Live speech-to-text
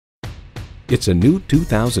It's a new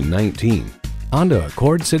 2019 Honda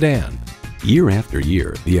Accord sedan. Year after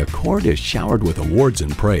year, the Accord is showered with awards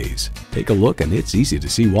and praise. Take a look and it's easy to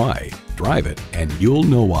see why. Drive it and you'll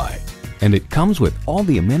know why. And it comes with all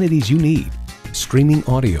the amenities you need. Streaming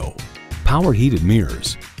audio, power heated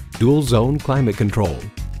mirrors, dual zone climate control,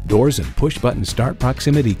 doors and push button start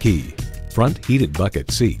proximity key, front heated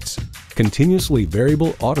bucket seats, continuously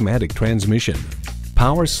variable automatic transmission,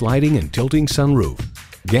 power sliding and tilting sunroof,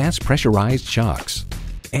 gas pressurized shocks,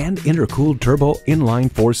 and intercooled turbo inline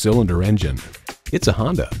 4-cylinder engine. It's a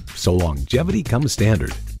Honda, so longevity comes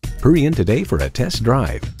standard. Hurry in today for a test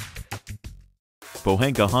drive.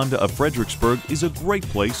 Pohanka Honda of Fredericksburg is a great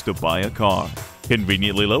place to buy a car.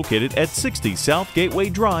 Conveniently located at 60 South Gateway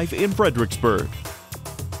Drive in Fredericksburg.